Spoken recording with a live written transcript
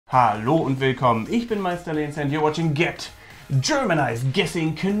Hallo und willkommen. Ich bin Meister Lens and you're watching Get Germanized,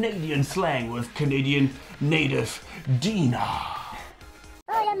 guessing Canadian slang with Canadian native Dina.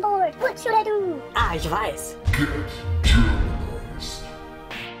 I am bored. What should I do? Ich weiß. Get Canadianized.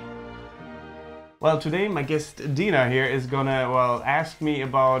 Well, today my guest Dina here is gonna, ask me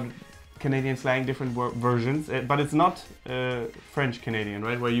about Canadian slang, different versions, but it's not French Canadian,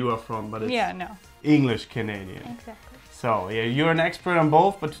 right, where you are from, but it's Yeah, no. English Canadian. Exactly. So, yeah, you're an expert on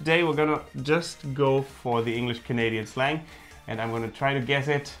both, but today we're gonna just go for the English Canadian slang, and I'm gonna try to guess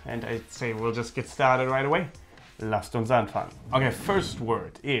it, and I'd say we'll just get started right away. Lasst uns anfangen. Okay, first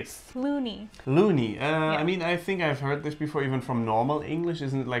word is Loony. loony. I mean, I think I've heard this before, even from normal English.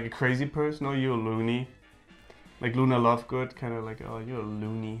 Isn't it like a crazy person? Oh, you're a loony. Like Luna Lovegood, kind of like, oh, you're a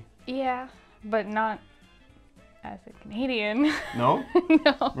loony. Yeah, but not as a Canadian. No?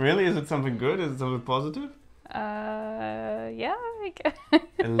 No. Really? Is it something good? Is it something positive? Yeah, I guess.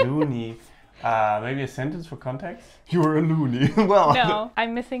 A loony. Maybe a sentence for context? You're a loony. Well, No,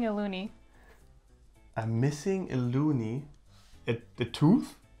 I'm missing a loony. I'm missing a loony. A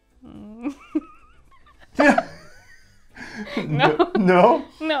tooth? No. No?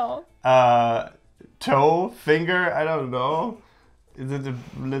 No. Toe? Finger? I don't know. Is it?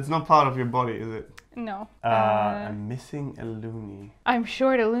 It's not part of your body, is it? No. I'm missing a loony. I'm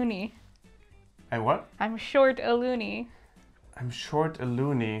short a loony. I what? I'm short a loony. I'm short a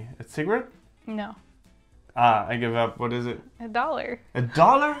loony. A cigarette? No. I give up. What is it? $1.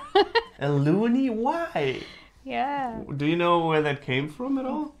 $1? A loony? Why? Yeah. Do you know where that came from at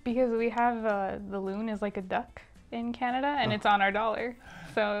all? Because we have the loon is like a duck in Canada, and it's on our dollar.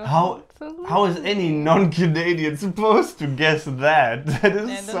 So How is any non-Canadian supposed to guess that? That is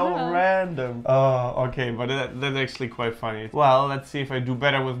I don't so know. random. Oh, okay, but that's actually quite funny. Well, let's see if I do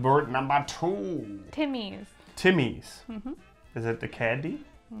better with word number 2. Timmy's? Timmy's. Mm-hmm. Is it the candy?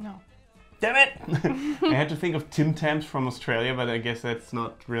 No. Damn it! I had to think of Tim Tams from Australia, but I guess that's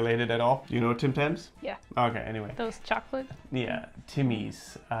not related at all. Do you know Tim Tams? Yeah. Okay, anyway. Those chocolate? Yeah,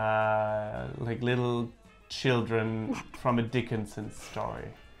 Timmy's. Like little children from a Dickinson story.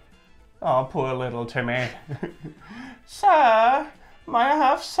 Oh, poor little Timmy. Sir, may I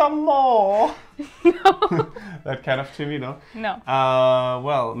have some more? No. That kind of Timmy, no? No.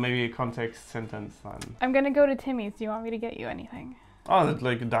 Well, maybe a context sentence then. I'm gonna go to Timmy's. Do you want me to get you anything? Oh, is it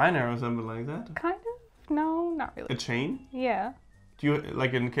like a diner or something like that? Kind of. No, not A really. chain? Yeah. Do you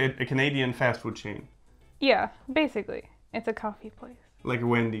like a Canadian fast food chain? Yeah, basically. It's a coffee place. Like a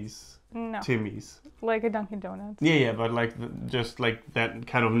Wendy's, No. Timmy's. Like a Dunkin' Donuts. Yeah, but like just like that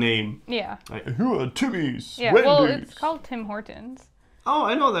kind of name. Yeah. Like, who are Timmy's? Yeah, Wendy's. well, it's called Tim Hortons. Oh,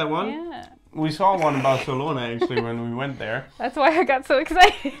 I know that one. Yeah. We saw one in Barcelona actually when we went there. That's why I got so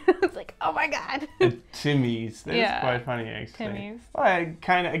excited. I was like, oh my god. At Timmy's. That's Yeah. quite funny actually. Timmy's. Well,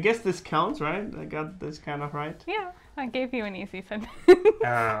 I guess this counts, right? I got this kind of right. Yeah, I gave you an easy sentence.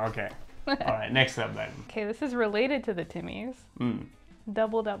 Okay. All right, next up then. Okay, this is related to the Timmy's. Mm.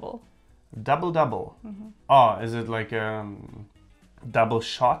 Double double. Double double. Mm-hmm. Oh, is it like double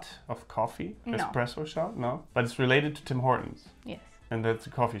shot of coffee? No. Espresso shot? No. But it's related to Tim Hortons. Yes. And that's a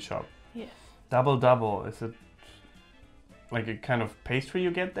coffee shop. Yes. Double double. Is it like a kind of pastry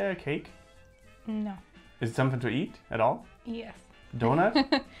you get there? A cake? No. Is it something to eat at all? Yes.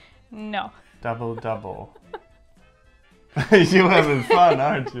 Donut? No. Double double. You're having fun,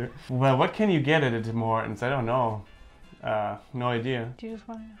 aren't you? Well, what can you get at a Tim Hortons? I don't know. No idea. Do you just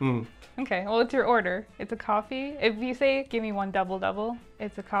want to know? Hmm. Okay, well, it's your order. It's a coffee. If you say, give me one double double,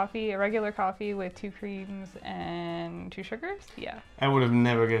 it's a coffee, a regular coffee with 2 creams and 2 sugars. Yeah. I would have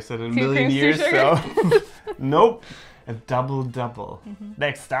never guessed that in a 2 million creams, 2 years, so. sugars. Nope. A double double. Mm-hmm.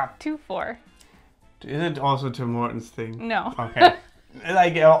 Next up. 2-4. Is it also Tim Hortons thing? No. Okay.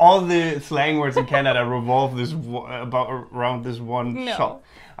 Like all the slang words in Canada revolve around this one No. shop.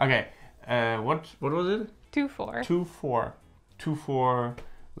 Okay. What was it? 2-4. 2-4. 2-4.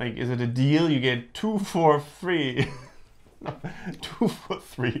 Like, is it a deal? You get 2 for free. No, 2 for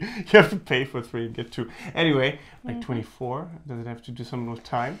 3. You have to pay for 3 and get 2. Anyway, like 24. Does it have to do something with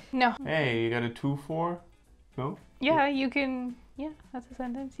time? No. Hey, you got a 2-4? No? Yeah, you can. Yeah, that's a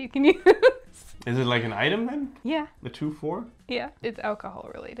sentence you can use. Is it like an item then? Yeah. The 2-4? Yeah. It's alcohol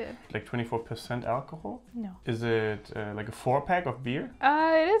related. Like 24% alcohol? No. Is it like a 4-pack of beer?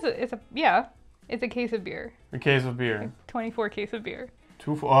 It is. It's a case of beer. A case of beer. 24 case of beer.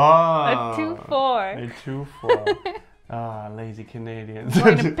 2-4. Ah. A 2-4. A 2-4. Ah, lazy Canadians.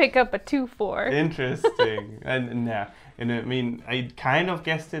 Going to pick up a 2-4. Interesting. And I mean, I kind of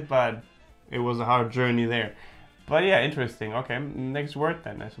guessed it, but it was a hard journey there. But yeah, interesting. Okay, next word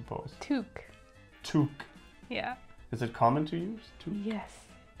then, I suppose. Toque. Toque. Yeah. Is it common to use? Toque? Yes.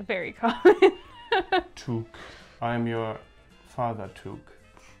 very common. Took. I'm your father, Took.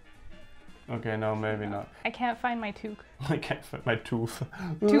 Okay, no, maybe not. I can't find my toque. I can't find my tooth.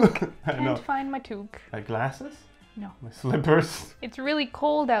 Toque. I know. Can't find my toque. My glasses? No. My slippers? It's really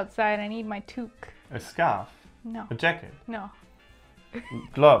cold outside. I need my toque. A scarf? No. A jacket? No.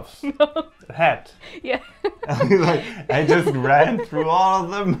 Gloves? No. A hat? Yeah. Like, I just ran through all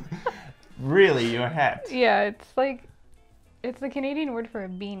of them. Really, your hat? Yeah, it's the Canadian word for a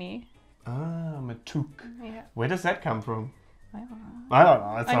beanie. Ah, a toque. Yeah. Where does that come from? I don't know. I don't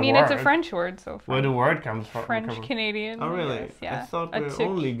know. It's I a mean, word. it's a French word, so Where the word comes from? French Canadian. Oh, I really? guess, yeah. I thought A we were toque.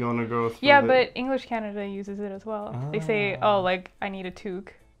 only gonna go through Yeah, the... but English Canada uses it as well. They say, Ah. oh, like, I need a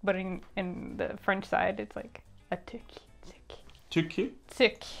toque. But in the French side, it's like a toque. Tuque?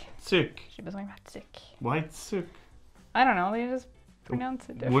 Toque. Tuque. J'ai besoin d'un toque. Why tuque? I don't know, they just pronounce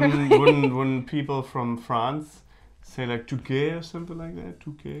it differently. Wouldn't people from France say like touquet or something like that?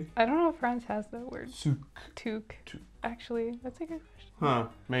 Touquet? I don't know if France has that word. Souk. Toque. Toque. Actually, that's a good question. Huh.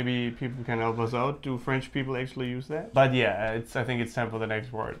 Maybe people can help us out. Do French people actually use that? But yeah, I think it's time for the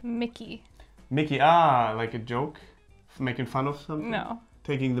next word. Mickey. Mickey. Ah, like a joke? Making fun of something? No.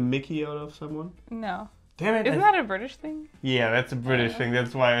 Taking the Mickey out of someone? No. Damn it. Isn't that a British thing? Yeah, that's a British thing.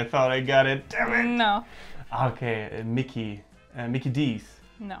 That's why I thought I got it. Damn it. No. Okay, Mickey. Mickey D's.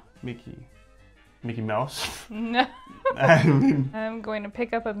 No. Mickey Mouse. No. I mean, I'm going to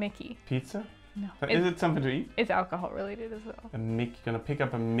pick up a Mickey. pizza? No. Is it something to eat? It's alcohol related as well. A Mickey. Gonna pick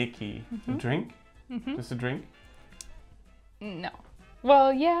up a Mickey. A drink? Mm-hmm. Just a drink? No.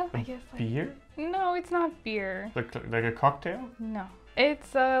 Well, yeah, I guess. Beer? No, it's not beer. Like a cocktail? No.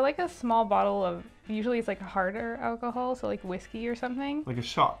 It's like a small bottle of, usually it's like a harder alcohol, so like whiskey or something. Like a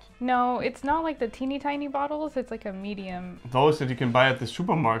shot? No, it's not like the teeny tiny bottles, it's like a medium. Those that you can buy at the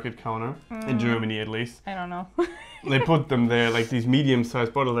supermarket counter, in Germany at least. I don't know. They put them there, like these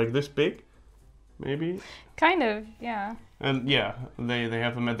medium-sized bottles, like this big, maybe? Kind of, yeah. And yeah, they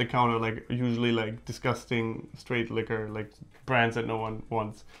have them at the counter, like usually like disgusting straight liquor, like brands that no one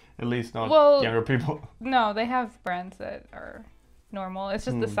wants. At least not younger people. No, they have brands that are normal. It's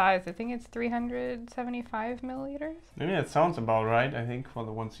just the size. I think it's 375 milliliters. Maybe that sounds about right, I think, for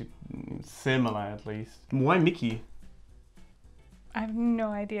the ones you... similar at least. Why Mickey? I have no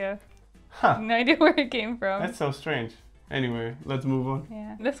idea. Huh. No idea where it came from. That's so strange. Anyway, let's move on.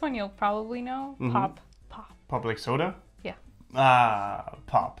 Yeah. This one you'll probably know. Mhm. Pop. Pop like soda? Yeah. Ah,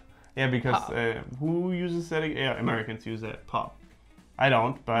 pop. Yeah, because Pop. who uses that? Yeah, Americans use that. Pop. I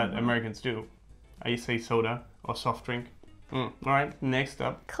don't, but Americans do. I say soda or soft drink. Alright, next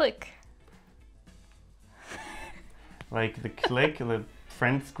up. Click. Like the click, the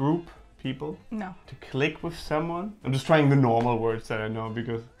friends group people. No. To click with someone. I'm just trying the normal words that I know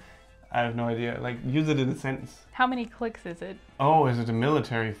because I have no idea. Like, use it in a sentence. How many clicks is it? Oh, is it a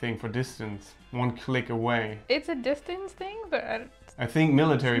military thing for distance? One click away. It's a distance thing, but I think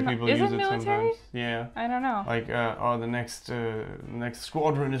military people is use it it military? sometimes. Yeah. I don't know. Like, oh, the next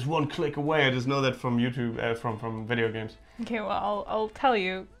squadron is one click away. I just know that from YouTube, from video games. Okay, well, I'll tell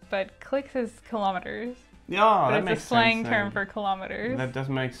you, but clicks is kilometers. Yeah, But that it's makes a slang sense term then. for kilometers. That does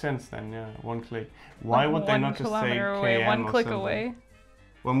make sense then, yeah. One click. Why Like would they one not just say kilometer away, km one or click something? away?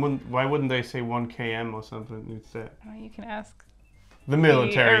 Why wouldn't they say 1 km or something instead? Oh, you can ask. The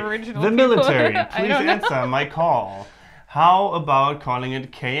military. original The people. military. I Please don't know. answer my call. How about calling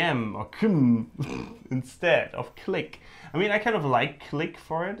it km or km instead of click? I mean, I kind of like click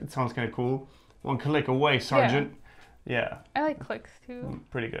for it. It sounds kind of cool. One click away, Sergeant. Yeah. I like clicks too.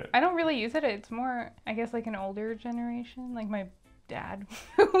 Pretty good. I don't really use it. It's more, I guess, like an older generation. Like my dad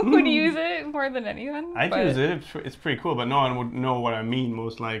would use it more than anyone. I'd use it. It's pretty cool, but no one would know what I mean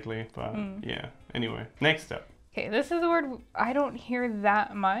most likely. But yeah. Anyway, next up. Okay, this is a word I don't hear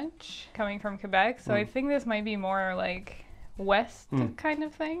that much coming from Quebec, so I think this might be more like West kind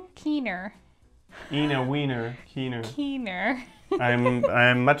of thing. Keener. Ina Wiener, keener. Keener.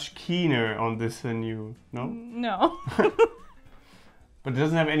 I'm much keener on this than you. No. No. But it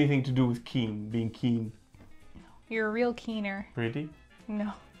doesn't have anything to do with being keen. You're a real keener. Pretty.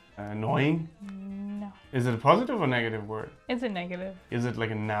 No. Annoying. No. Is it a positive or negative word? It's a negative. Is it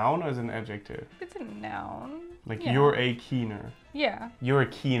like a noun or is it an adjective? It's a noun. Like Yeah. you're a keener. Yeah. You're a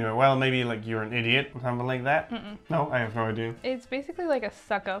keener. Well, maybe like you're an idiot or something like that. No, I have no idea. It's basically like a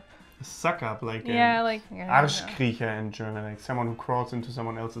suck up. A suck up, like Yeah, like Arschkriecher in German, like someone who crawls into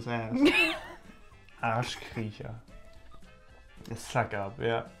someone else's ass. Arschkriecher. A suck up,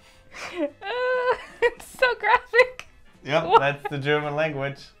 yeah. It's so graphic. Yep, What? that's the German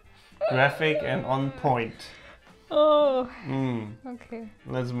language. Graphic and on point. Oh. Mm. Okay.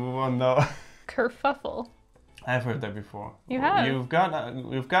 Let's move on though. Kerfuffle. I've heard that before. You have? You've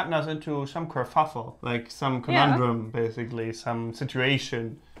gotten us into some kerfuffle, like some conundrum, basically, some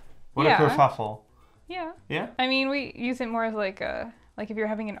situation. What a kerfuffle. Yeah. Yeah? I mean, we use it more as like if you're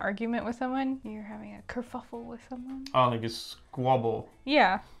having an argument with someone, you're having a kerfuffle with someone. Oh, like a squabble.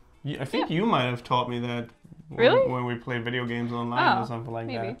 Yeah. I think you might have taught me that Really? when we played video games online or something like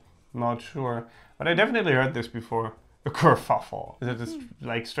maybe. that. Not sure. But I definitely heard this before. A kerfuffle. Is it this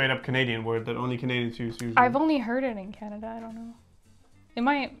like straight up Canadian word that only Canadians use usually? I've only heard it in Canada, I don't know. It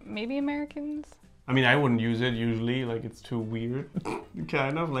might, maybe Americans? I mean, I wouldn't use it usually, like it's too weird,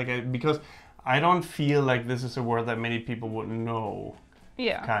 kind of, because I don't feel like this is a word that many people would know,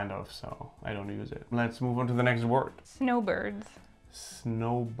 Yeah. kind of, so I don't use it. Let's move on to the next word. Snowbirds.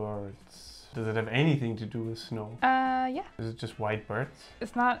 Snowbirds. Does it have anything to do with snow? Yeah. Is it just white birds?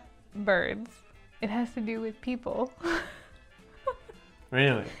 It's not birds. It has to do with people.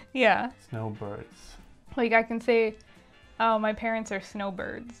 Really? Yeah. Snowbirds. Like I can say, oh, my parents are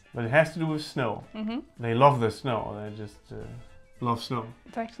snowbirds. But it has to do with snow. Mm-hmm. They love the snow. They just love snow.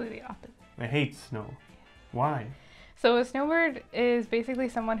 It's actually the opposite. They hate snow. Why? So a snowbird is basically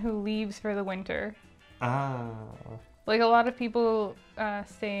someone who leaves for the winter. Ah. Like a lot of people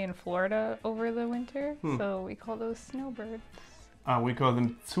stay in Florida over the winter, so we call those snowbirds. We call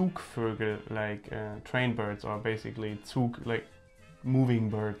them Zugvögel, like train birds, or basically Zug, like moving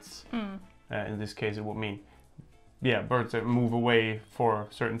birds. In this case, it would mean, yeah, birds that move away for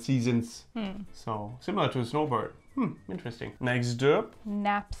certain seasons. So similar to a snowbird. Interesting. Next up,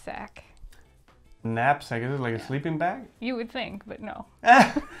 Knapsack. knapsack. Is it like a sleeping bag? You would think, but no.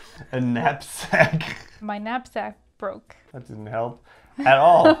 A knapsack. My knapsack broke. That didn't help at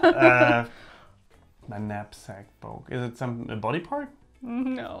all. My knapsack broke. Is it a body part?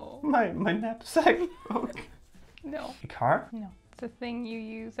 No. My knapsack broke. No. A car? No. It's a thing you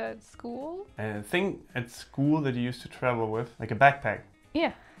use at school? A thing at school that you used to travel with, like a backpack.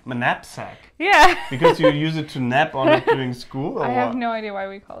 Yeah. A knapsack. Yeah. Because you use it to nap on it during school, or I have what? no idea why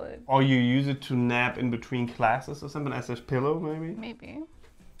we call it. Or you use it to nap in between classes or something as a pillow, maybe? Maybe.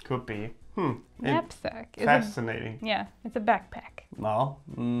 Could be. Knapsack. Is Fascinating. yeah, it's a backpack. Well,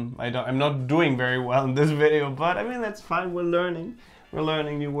 I'm not doing very well in this video, but I mean that's fine. We're learning. We're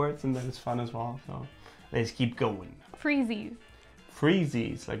learning new words, and that is fun as well. So let's keep going. Freezies.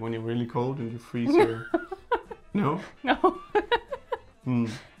 Freezies, like when you're really cold and you freeze your... No? No.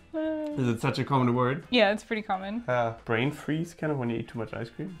 Is it such a common word? Yeah, it's pretty common. Brain freeze, kind of when you eat too much ice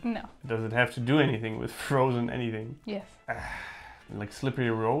cream? No. Does it have to do anything with frozen anything? Yes. Like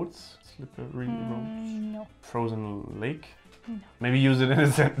slippery roads? Slippery roads? No. Frozen lake? No. Maybe use it in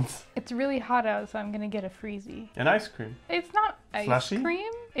a sentence. It's really hot out, so I'm gonna get a freezie. An ice cream? It's not ice Slushy?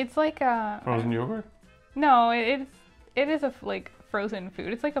 cream. It's like a... Frozen yogurt? No, it is a like frozen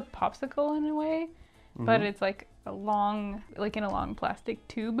food. It's like a popsicle in a way, but it's like a long, like in a long plastic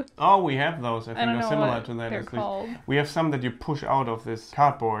tube. Oh, we have those. I I think don't they're know similar what to that. they're at least. called. We have some that you push out of this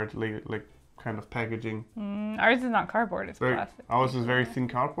cardboard, like kind of packaging. Ours is not cardboard, it's plastic. Ours is very thin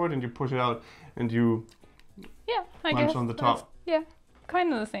cardboard, and you push it out, and you Yeah, I punch guess. on the that's- top. Yeah,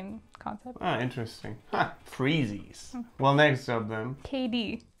 kind of the same concept. Ah, interesting. Ha, freezies. Well, next up then,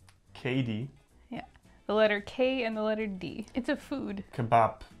 KD. KD, Yeah, the letter K and the letter D. It's a food.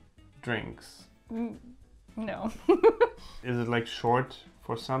 kebab drinks. No. Is it like short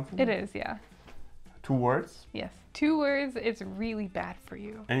for something? It is, yeah. 2 words? Yes. 2 words, it's really bad for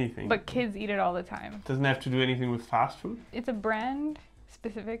you. Anything. But kids eat it all the time. Doesn't have to do anything with fast food? It's a brand,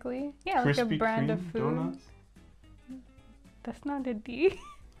 specifically. Yeah, Krispy like a brand Kreme of food. donuts? That's not a D.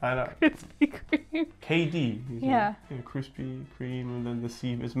 I don't. Krispy Kreme. KD. you said. Yeah. Krispy Kreme, and then the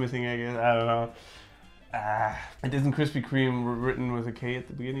C is missing, I guess. I don't know. It isn't Krispy Kreme written with a K at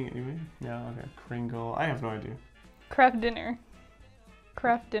the beginning anyway? Yeah, okay. Kringle. I have no idea. Kraft dinner.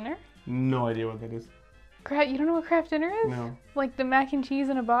 Kraft dinner? No idea what that is. You don't know what Kraft dinner is? No. Like the mac and cheese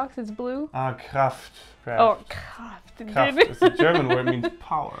in a box, it's blue? Kraft. Oh, Kraft dinner. Kraft. It's a German word, means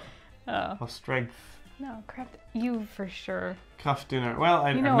power Oh. or strength. No, Kraft. You for sure. Kraft dinner. Well,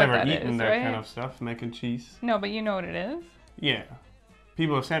 I've You know never what that eaten is, that right? kind of stuff. Mac and cheese. No, but you know what it is? Yeah.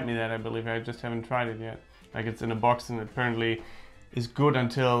 People have sent me that, I believe. I just haven't tried it yet. Like it's in a box and apparently is good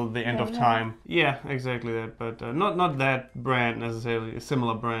until the end of time. Yeah, exactly that. But not that brand necessarily, a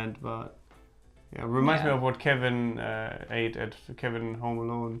similar brand, but yeah, reminds me of what Kevin ate at Kevin Home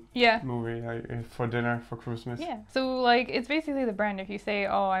Alone movie for dinner for Christmas. Yeah. So like it's basically the brand. If you say,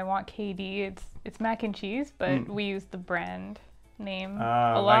 "Oh, I want KD," it's mac and cheese, but we use the brand name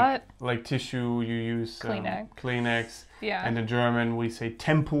a lot. Like tissue, you use Kleenex. Kleenex. Yeah. And in German, we say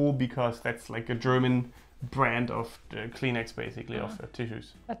Tempo because that's like a German brand of Kleenex, basically, of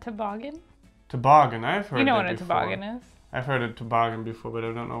tissues. A toboggan? Toboggan, I've heard You know that what a before. toboggan is? I've heard of toboggan before, but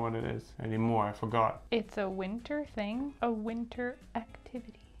I don't know what it is anymore. I forgot. It's a winter thing, a winter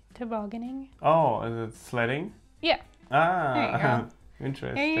activity. Tobogganing. Oh, is it sledding? Yeah. Ah, There you go.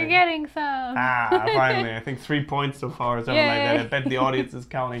 interesting. You're getting some. Ah, finally. I think 3 points so far or something like that. I Yay. bet the audience is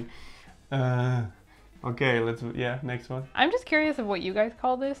counting. Okay, next one. I'm just curious of what you guys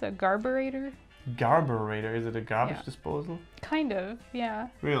call this, a garburator? Garburator, is it a garbage Yeah. disposal? Kind of, yeah.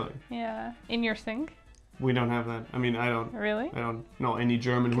 Really? Yeah. In your sink? We don't have that. I mean, I don't Really? know any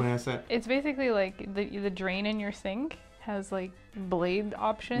German who has that. It's basically like the drain in your sink has like blade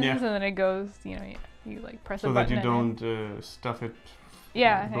options, Yeah. and then it goes, you know, you like press a So that button. you and don't stuff it.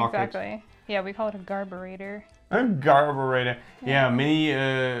 Yeah, block it. exactly. Yeah, we call it a garburator. A garburator. Yeah,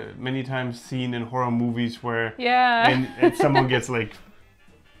 many times seen in horror movies where Yeah. and someone gets like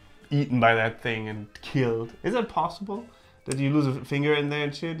eaten by that thing and killed. Is it possible that you lose a finger in there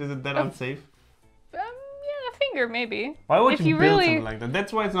and shit? Is it that unsafe? Yeah, a finger maybe. Why would If you you build really- something like that?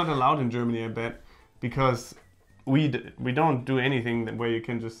 That's why it's not allowed in Germany, I bet, because we don't do anything where you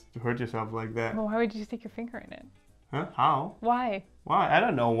can just hurt yourself like that. Well, why would you stick your finger in it? Huh? How? Why? Why? I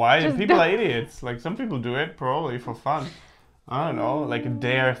don't know why. Just People are don't- idiots. Like some people do it probably for fun. I don't know, like a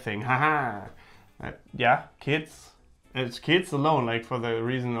dare thing. Haha. Yeah, kids. It's kids alone, like for the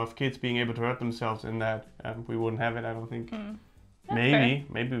reason of kids being able to hurt themselves in that. We wouldn't have it, I don't think.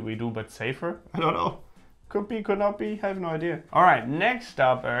 Maybe we do, but safer? I don't know. Could be, could not be. I have no idea. All right, next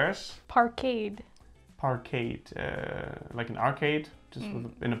up is Parkade. parkade. Like an arcade, just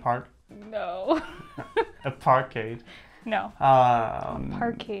in a park. No. A parkade. No. Um,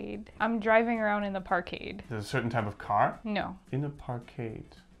 Parkade. I'm driving around in the parkade. There's a certain type of car No. in a parkade.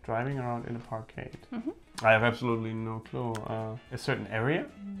 Driving around in a parkade. Mm-hmm. I have absolutely no clue. A certain area?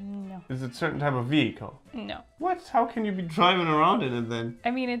 No. Is it a certain type of vehicle? No. What? How can you be driving around in it then? I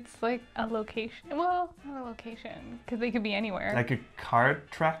mean, it's like a location. Well, not a location, because they could be anywhere. Like a car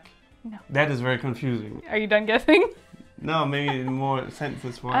track? No. That is very confusing. Are you done guessing? No, maybe in more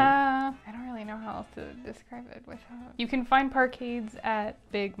sentences. Why? I don't really know how else to describe it without. You can find parkades at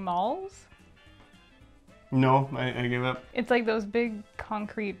big malls. No, I give up. It's like those big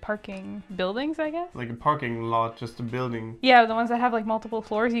concrete parking buildings, I guess. Like a parking lot, just a building. Yeah, the ones that have like multiple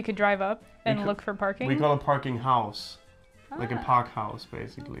floors you could drive up and ca- look for parking. We call a parking house. Like a Ah. park house,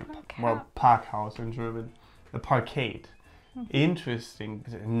 basically. Park Well, house. park house in German. A parkade. Interesting.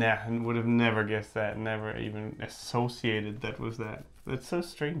 Nah, I would have never guessed that. Never even associated that with that. That's so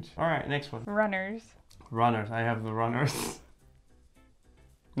strange. All right, next one. Runners. Runners. I have the runners.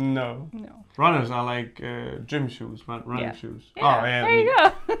 No. No. Runners are like gym shoes, running Yeah. shoes. Yeah, Oh, yeah. there you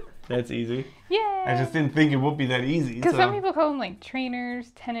go. That's easy. Yeah. I just didn't think it would be that easy. Because so. some people call them like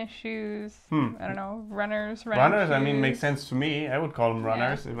trainers, tennis shoes. I don't know, runners. running Runners, I mean, shoes. makes sense to me. I would call them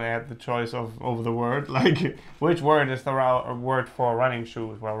runners if I had the choice of the word. Like, which word is the word for running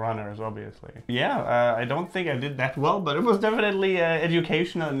shoes? Well, runners, obviously. Yeah, I don't think I did that well, but it was definitely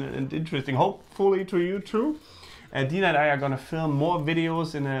educational and interesting. Hopefully to you too. Dina and I are going to film more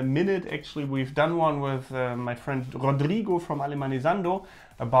videos in a minute. Actually, we've done one with my friend Rodrigo from Alemanizando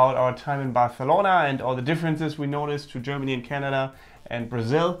about our time in Barcelona and all the differences we noticed to Germany and Canada and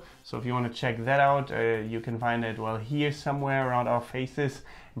Brazil. So if you want to check that out, you can find it, well, here somewhere around our faces,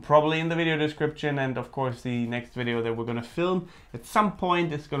 and probably in the video description. And of course, the next video that we're going to film at some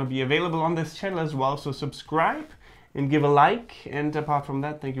point is going to be available on this channel as well. So subscribe and give a like. And apart from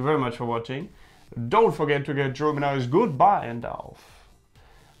that, thank you very much for watching. Don't forget to get Germanized. Goodbye and auf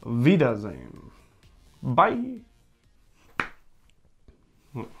Wiedersehen. Bye.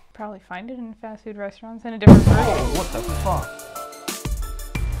 Probably find it in fast food restaurants in a different version. Oh, what the fuck?